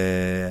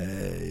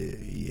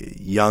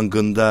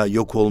yangında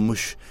yok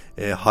olmuş,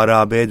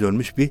 harabeye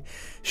dönmüş bir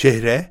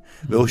şehre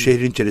ve o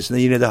şehrin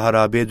içerisinde yine de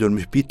harabeye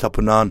dönmüş bir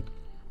tapınağın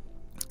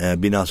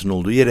binasının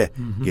olduğu yere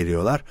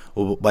geliyorlar.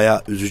 O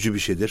bayağı üzücü bir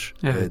şeydir.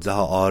 Evet.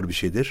 Daha ağır bir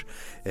şeydir.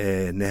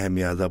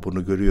 Nehemya'da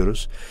bunu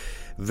görüyoruz.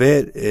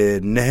 Ve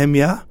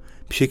Nehemya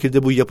bir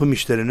şekilde bu yapım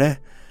işlerine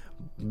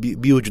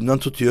bir ucundan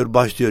tutuyor,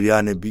 başlıyor.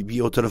 Yani bir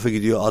o tarafa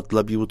gidiyor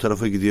atla, bir bu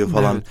tarafa gidiyor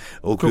falan, evet,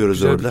 okuyoruz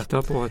çok güzel orada. Bir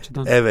kitap o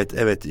açıdan.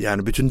 Evet.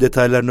 Yani bütün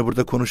detaylarını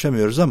burada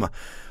konuşamıyoruz ama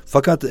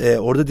fakat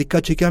orada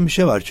dikkat çeken bir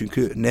şey var.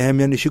 Çünkü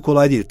Nehemya'nın işi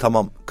kolay değil.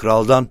 Tamam,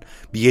 kraldan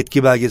bir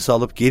yetki belgesi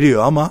alıp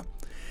geliyor ama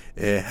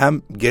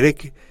hem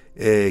gerek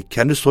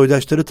kendi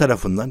soydaşları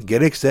tarafından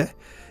gerekse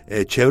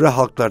çevre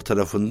halklar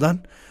tarafından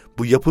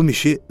bu yapım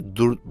işi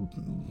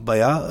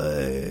bayağı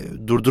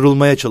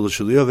durdurulmaya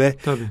çalışılıyor ve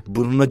tabii,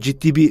 bununla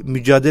ciddi bir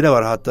mücadele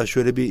var. Hatta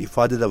şöyle bir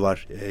ifade de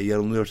var.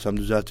 Yanılıyorsam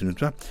düzeltin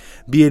lütfen.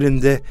 Bir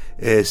elinde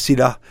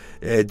silah,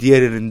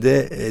 diğer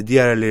elinde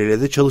diğer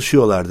elleriyle de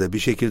çalışıyorlardı. Bir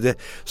şekilde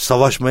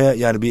savaşmaya,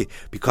 yani bir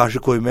karşı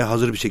koymaya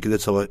hazır bir şekilde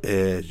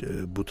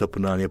bu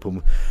tapınağın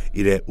yapımı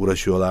ile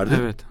uğraşıyorlardı.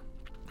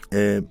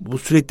 Evet. Bu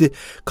sürekli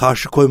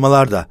karşı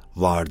koymalar da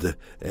vardı.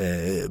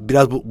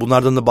 Biraz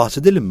bunlardan da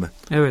bahsedelim mi?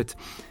 Evet.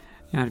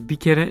 Yani bir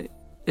kere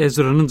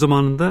Ezra'nın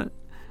zamanında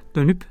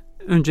dönüp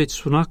önce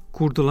sunak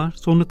kurdular.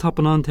 Sonra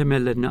tapınağın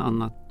temellerini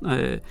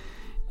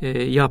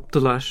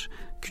yaptılar.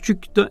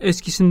 Küçük de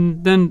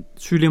eskisinden,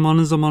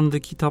 Süleyman'ın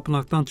zamanındaki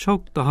tapınaktan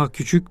çok daha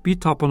küçük bir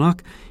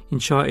tapınak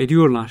inşa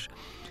ediyorlar.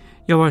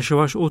 Yavaş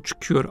yavaş o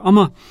çıkıyor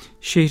ama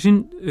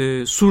şehrin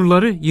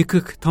surları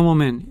yıkık,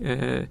 tamamen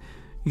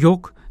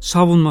yok.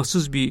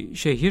 Savunmasız bir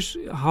şehir.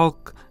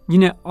 Halk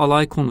yine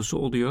alay konusu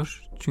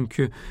oluyor.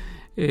 Çünkü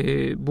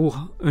bu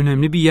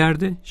önemli bir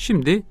yerde.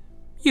 Şimdi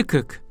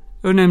yıkık.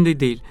 Önemli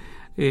değil.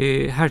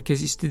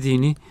 Herkes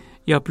istediğini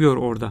yapıyor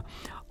orada.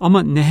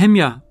 Ama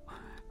Nehemya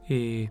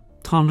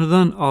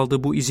Tanrı'dan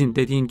aldığı bu izin,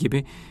 dediğin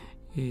gibi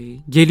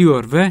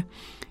geliyor ve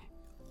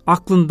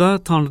aklında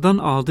Tanrı'dan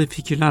aldığı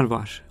fikirler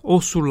var. O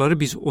surları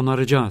biz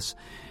onaracağız.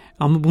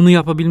 Ama bunu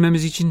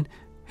yapabilmemiz için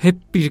hep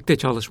birlikte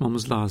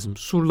çalışmamız lazım.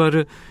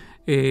 Surları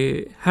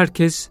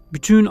herkes,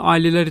 bütün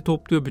aileleri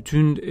topluyor,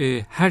 bütün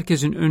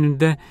herkesin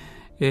önünde,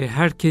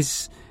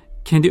 herkes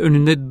kendi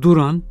önünde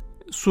duran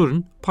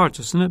surun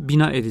parçasını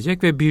bina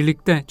edecek ve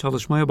birlikte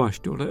çalışmaya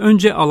başlıyorlar.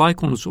 Önce alay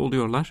konusu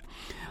oluyorlar.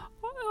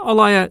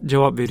 Alaya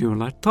cevap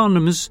veriyorlar.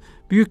 Tanrımız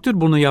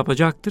büyüktür, bunu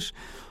yapacaktır.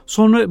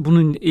 Sonra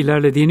bunun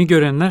ilerlediğini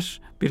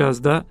görenler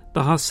biraz da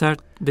daha sert,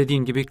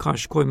 dediğin gibi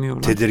karşı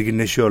koymuyorlar.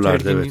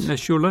 Tedirginleşiyorlar.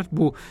 Evet.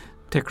 Bu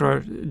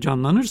tekrar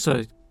canlanırsa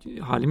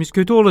halimiz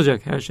kötü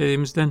olacak.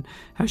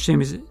 Her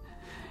şeyimiz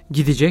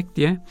gidecek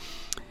diye.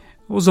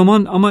 O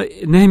zaman ama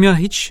Nehemya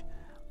hiç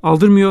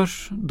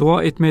aldırmıyor.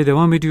 Dua etmeye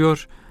devam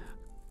ediyor.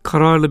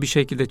 Kararlı bir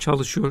şekilde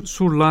çalışıyor.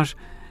 Surlar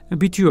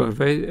bitiyor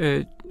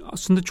ve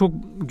aslında çok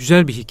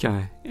güzel bir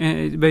hikaye.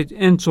 Ve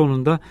en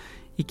sonunda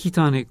 2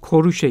 tane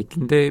koru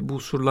şeklinde bu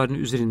surların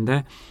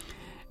üzerinde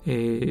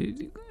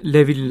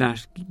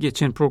Levililer,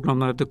 geçen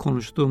programlarda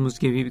konuştuğumuz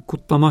gibi bir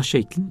kutlama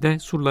şeklinde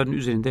surların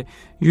üzerinde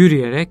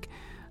yürüyerek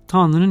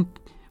Tanrı'nın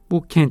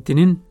bu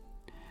kentinin,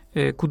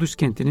 Kudüs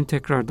kentinin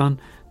tekrardan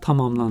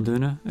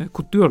tamamlandığını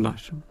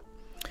kutluyorlar.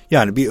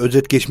 Yani bir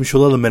özet geçmiş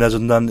olalım en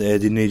azından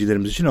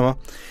dinleyicilerimiz için, ama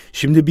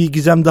şimdi bir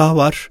gizem daha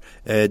var.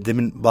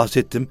 Demin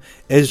bahsettim.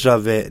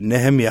 Ezra ve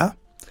Nehemya'nın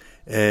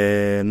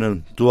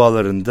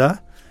dualarında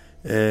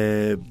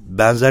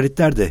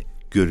benzerlikler de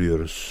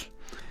görüyoruz.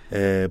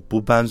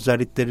 Bu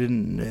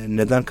benzerliklerin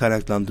neden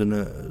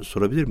kaynaklandığını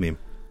sorabilir miyim?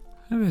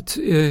 Evet,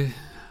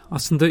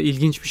 aslında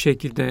ilginç bir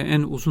şekilde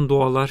en uzun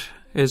dualar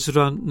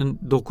Ezra'nın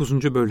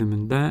 9.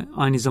 bölümünde,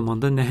 aynı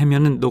zamanda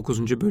Nehemya'nın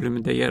 9.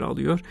 bölümünde yer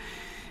alıyor.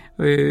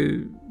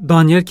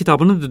 Daniel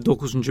kitabının da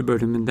 9.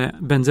 bölümünde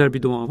benzer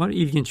bir dua var.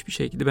 İlginç bir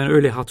şekilde, ben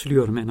öyle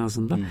hatırlıyorum en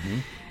azından. Hı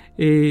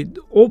hı.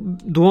 O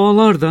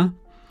dualarda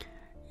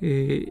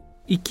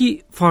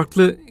 2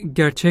 farklı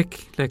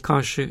gerçekle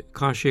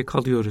karşıya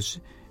kalıyoruz.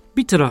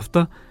 Bir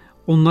tarafta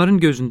onların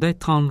gözünde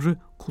Tanrı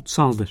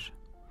kutsaldır.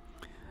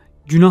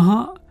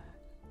 Günaha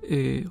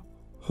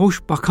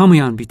hoş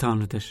bakamayan bir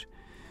Tanrı'dır.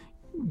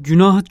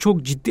 Günahı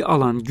çok ciddi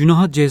alan,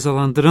 günaha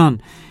cezalandıran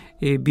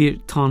bir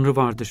Tanrı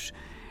vardır.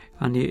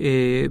 Hani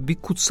bir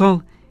kutsal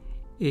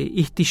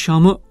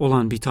ihtişamı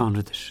olan bir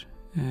Tanrı'dır.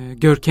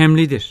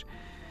 Görkemlidir.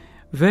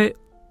 Ve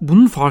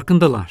bunun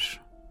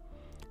farkındalar.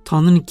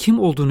 Tanrı'nın kim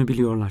olduğunu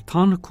biliyorlar.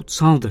 Tanrı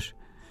kutsaldır.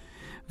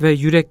 Ve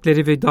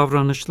yürekleri ve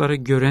davranışları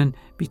gören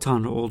bir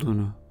Tanrı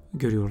olduğunu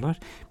görüyorlar.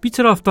 Bir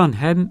taraftan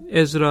hem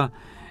Ezra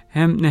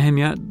hem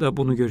Nehemya'da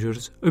bunu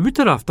görüyoruz. Öbür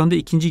taraftan da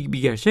ikinci bir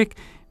gerçek,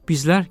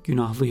 bizler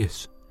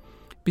günahlıyız.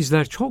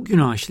 Bizler çok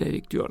günah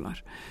işledik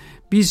diyorlar.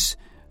 Biz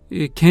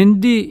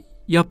kendi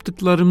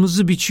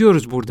yaptıklarımızı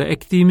biçiyoruz burada,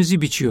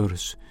 ektiğimizi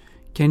biçiyoruz.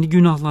 Kendi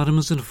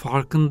günahlarımızın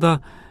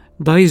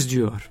farkındayız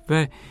diyor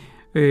ve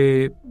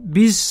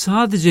biz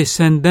sadece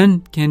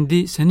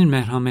senin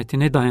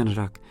merhametine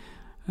dayanarak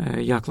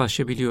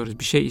yaklaşabiliyoruz,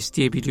 bir şey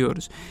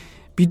isteyebiliyoruz.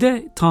 Bir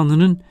de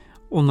Tanrı'nın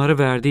onlara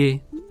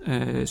verdiği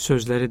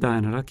sözlere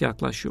dayanarak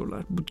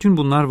yaklaşıyorlar. Bütün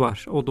bunlar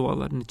var o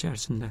duaların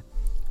içerisinde.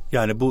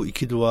 Yani bu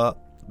 2 dua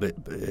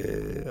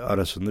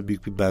arasında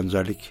büyük bir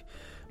benzerlik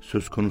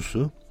söz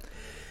konusu.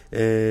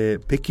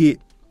 Peki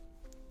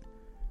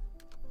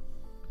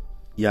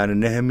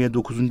yani Nehemya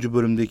 9.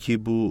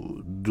 bölümdeki bu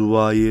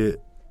duayı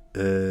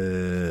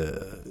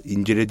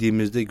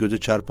incelediğimizde göze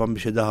çarpan bir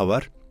şey daha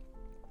var.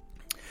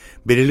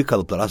 Belirli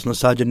kalıplar. Aslında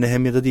sadece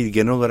Nehemya'da değil,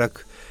 genel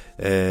olarak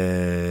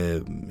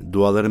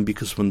duaların bir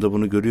kısmında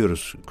bunu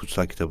görüyoruz.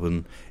 Kutsal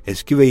kitabın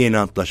eski ve yeni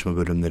antlaşma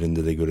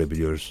bölümlerinde de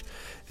görebiliyoruz.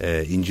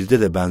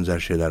 İncil'de de benzer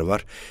şeyler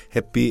var.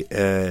 Hep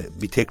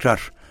bir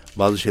tekrar,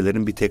 bazı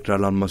şeylerin bir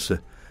tekrarlanması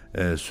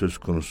söz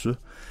konusu.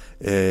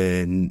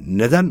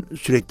 Neden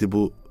sürekli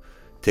bu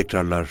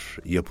tekrarlar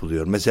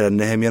yapılıyor? Mesela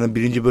Nehemya'nın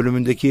 1.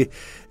 bölümündeki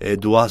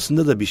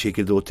duasında da bir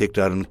şekilde o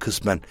tekrarını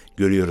kısmen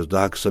görüyoruz.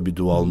 Daha kısa bir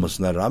dua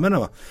olmasına rağmen,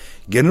 ama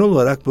genel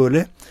olarak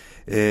böyle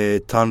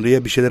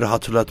Tanrı'ya bir şeyleri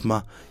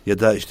hatırlatma ya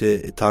da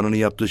işte Tanrı'nın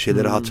yaptığı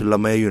şeyleri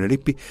hatırlamaya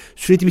yönelik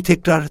sürekli bir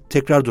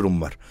tekrar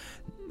durum var.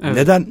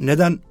 Evet.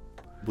 Neden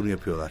bunu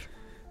yapıyorlar?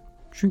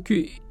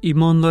 Çünkü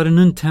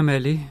imanlarının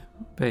temeli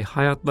ve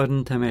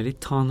hayatlarının temeli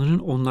Tanrı'nın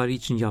onları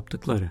için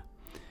yaptıkları.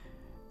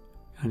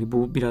 Yani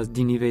bu biraz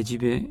dini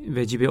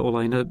vecibe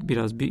olayına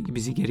biraz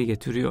bizi geri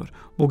getiriyor.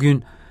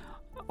 Bugün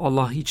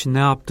Allah için ne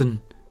yaptın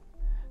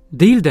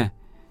değil de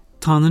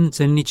Tanrı'nın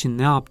senin için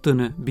ne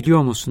yaptığını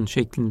biliyor musun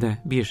şeklinde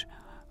bir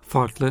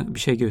farklı bir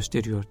şey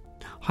gösteriyor.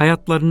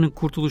 Hayatlarının,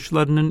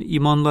 kurtuluşlarının,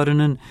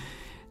 imanlarının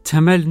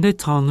temelinde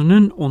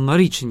Tanrı'nın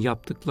onları için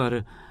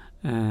yaptıkları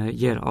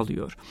yer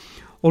alıyor.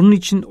 Onun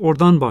için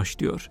oradan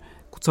başlıyor.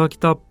 Kutsal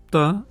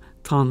kitapta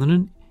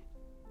Tanrı'nın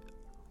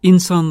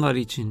insanlar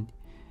için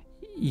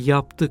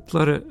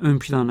yaptıkları ön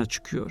plana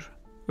çıkıyor.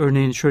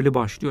 Örneğin şöyle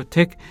başlıyor.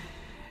 Tek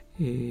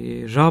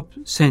Rab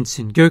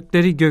sensin.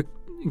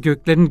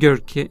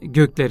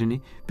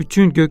 Göklerini,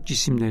 bütün gök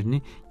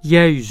cisimlerini,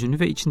 yeryüzünü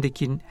ve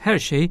içindeki her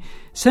şeyi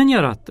sen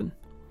yarattın.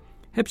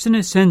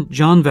 Hepsine sen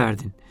can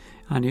verdin.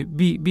 Hani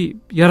bir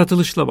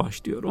yaratılışla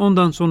başlıyor.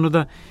 Ondan sonra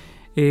da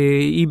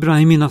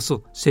İbrahim'i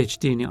nasıl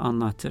seçtiğini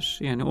anlatır.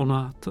 Yani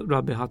ona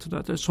Rabbi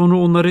hatırlatır. Sonra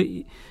onları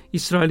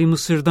İsrail'i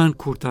Mısır'dan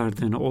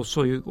kurtardığını, o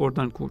soyu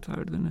oradan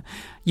kurtardığını,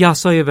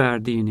 yasayı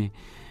verdiğini,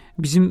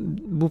 bizim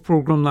bu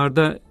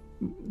programlarda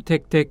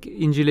tek tek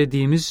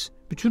incelediğimiz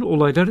bütün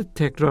olayları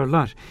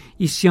tekrarlar.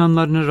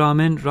 İsyanlarına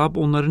rağmen Rab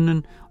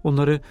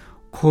onları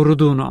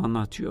koruduğunu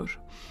anlatıyor.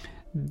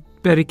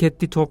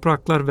 Bereketli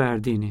topraklar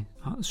verdiğini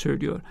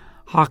söylüyor.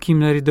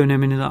 Hakimleri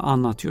dönemini de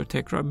anlatıyor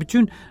tekrar.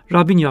 Bütün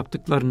Rabbin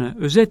yaptıklarını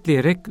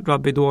özetleyerek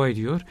Rabbe dua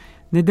ediyor.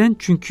 Neden?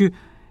 Çünkü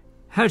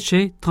her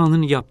şey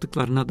Tanrı'nın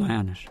yaptıklarına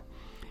dayanır.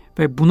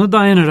 Ve buna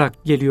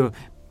dayanarak geliyor.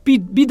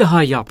 Bir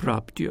daha yap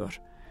Rab diyor.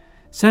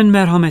 Sen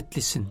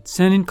merhametlisin.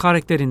 Senin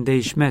karakterin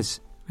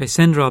değişmez. Ve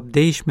sen Rab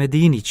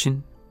değişmediğin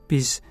için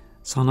biz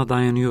sana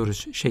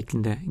dayanıyoruz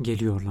şeklinde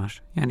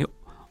geliyorlar. Yani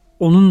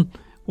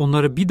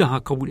onları bir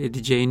daha kabul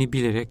edeceğini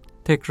bilerek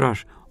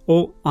tekrar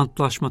o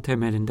antlaşma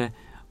temelinde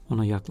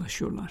ona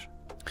yaklaşıyorlar.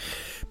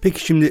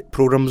 Peki şimdi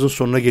programımızın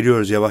sonuna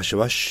geliyoruz yavaş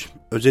yavaş.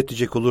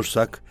 Özetleyecek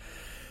olursak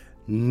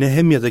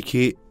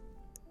Nehemya'daki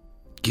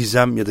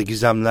gizem ya da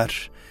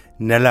gizemler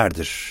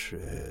nelerdir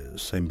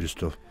Sayın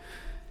Bristow?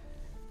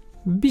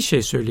 Bir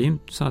şey söyleyeyim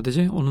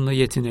sadece, onunla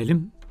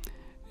yetinelim.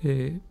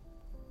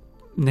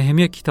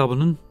 Nehemya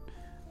kitabının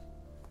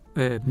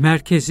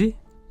merkezi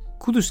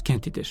Kudüs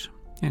kentidir.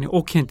 Yani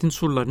o kentin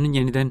surlarının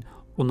yeniden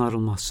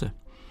onarılması.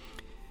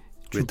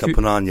 Ve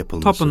tapınağın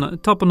yapılması.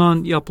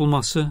 Tapınağın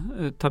yapılması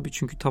tabii,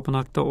 çünkü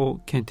tapınak da o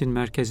kentin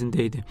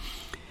merkezindeydi.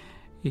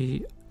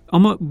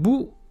 Ama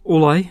bu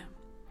olay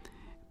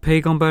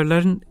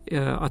peygamberlerin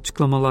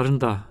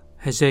açıklamalarında,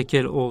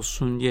 Hezekiel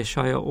olsun,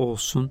 Yeşaya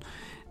olsun,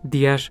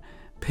 diğer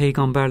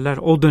peygamberler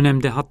o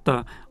dönemde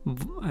hatta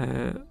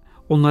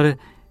onları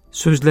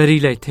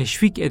sözleriyle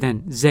teşvik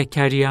eden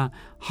Zekeriya,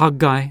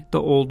 Haggai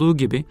da olduğu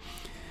gibi,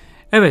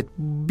 evet,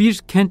 bir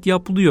kent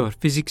yapılıyor,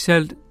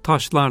 fiziksel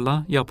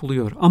taşlarla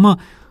yapılıyor ama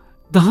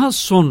daha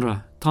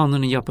sonra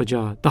Tanrı'nın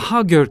yapacağı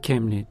daha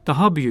görkemli,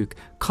 daha büyük,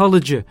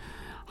 kalıcı,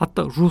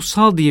 hatta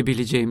ruhsal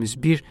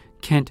diyebileceğimiz bir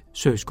kent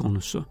söz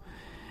konusu.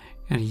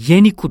 Yani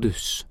yeni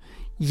Kudüs,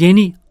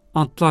 yeni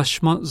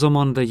antlaşma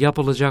zamanında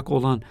yapılacak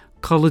olan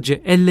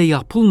kalıcı, elle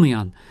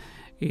yapılmayan,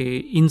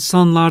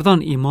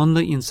 insanlardan,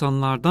 imanlı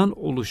insanlardan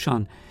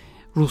oluşan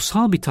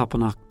ruhsal bir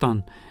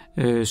tapınaktan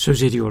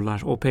söz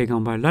ediyorlar o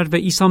peygamberler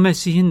ve İsa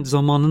Mesih'in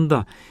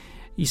zamanında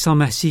İsa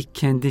Mesih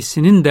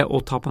kendisinin de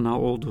o tapınağı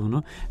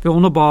olduğunu ve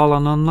ona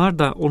bağlananlar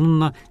da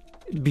onunla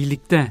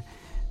birlikte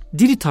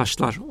diri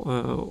taşlar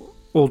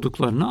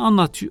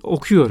olduklarını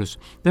okuyoruz.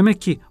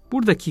 Demek ki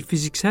buradaki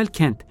fiziksel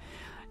kent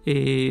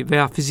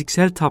veya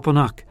fiziksel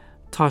tapınak,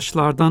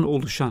 taşlardan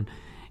oluşan,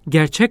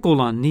 gerçek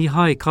olan,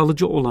 nihai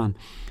kalıcı olan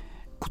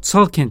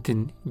kutsal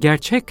kentin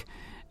gerçek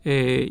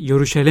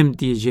Yeruşalim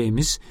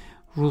diyeceğimiz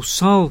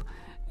ruhsal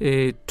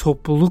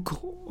topluluk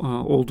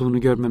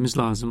olduğunu görmemiz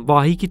lazım.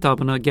 Vahiy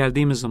kitabına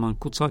geldiğimiz zaman,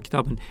 kutsal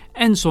kitabın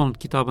en son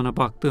kitabına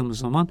baktığımız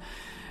zaman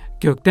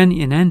gökten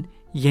inen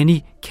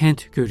yeni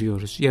kent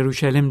görüyoruz.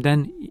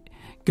 Yeruşalim'den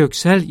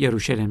göksel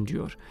Yeruşalim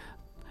diyor.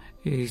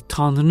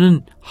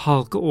 Tanrı'nın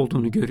halkı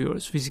olduğunu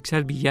görüyoruz.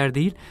 Fiziksel bir yer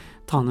değil,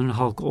 Tanrı'nın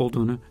halkı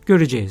olduğunu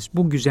göreceğiz.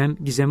 Bu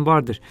gizem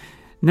vardır.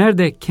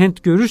 Nerede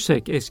kent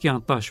görürsek eski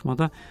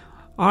antlaşmada,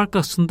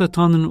 arkasında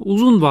Tanrı'nın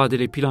uzun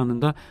vadeli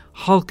planında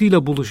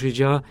halkıyla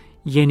buluşacağı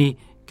yeni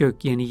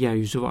gök, yeni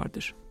yeryüzü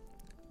vardır.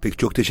 Peki,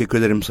 çok teşekkür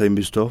ederim Sayın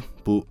Bristow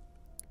bu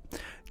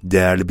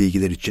değerli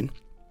bilgiler için.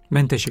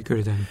 Ben teşekkür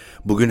ederim.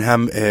 Bugün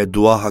hem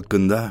dua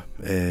hakkında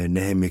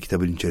Nehemya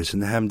kitabının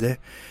içerisinde hem de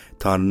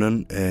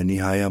Tanrı'nın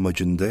nihai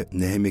amacında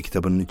Nehemya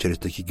kitabının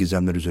içerisindeki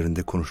gizemler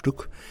üzerinde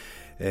konuştuk.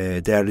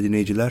 Değerli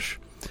dinleyiciler,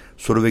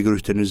 soru ve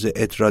görüşlerinizi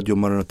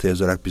 @radyomaranata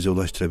yazarak bize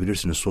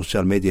ulaştırabilirsiniz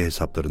sosyal medya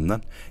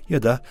hesaplarından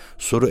ya da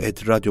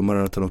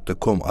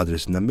soru@radyomaranata.com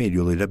adresinden mail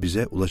yoluyla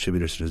bize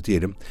ulaşabilirsiniz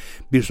diyelim.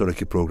 Bir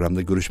sonraki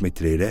programda görüşmek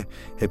dileğiyle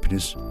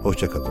hepiniz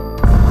hoşça kalın.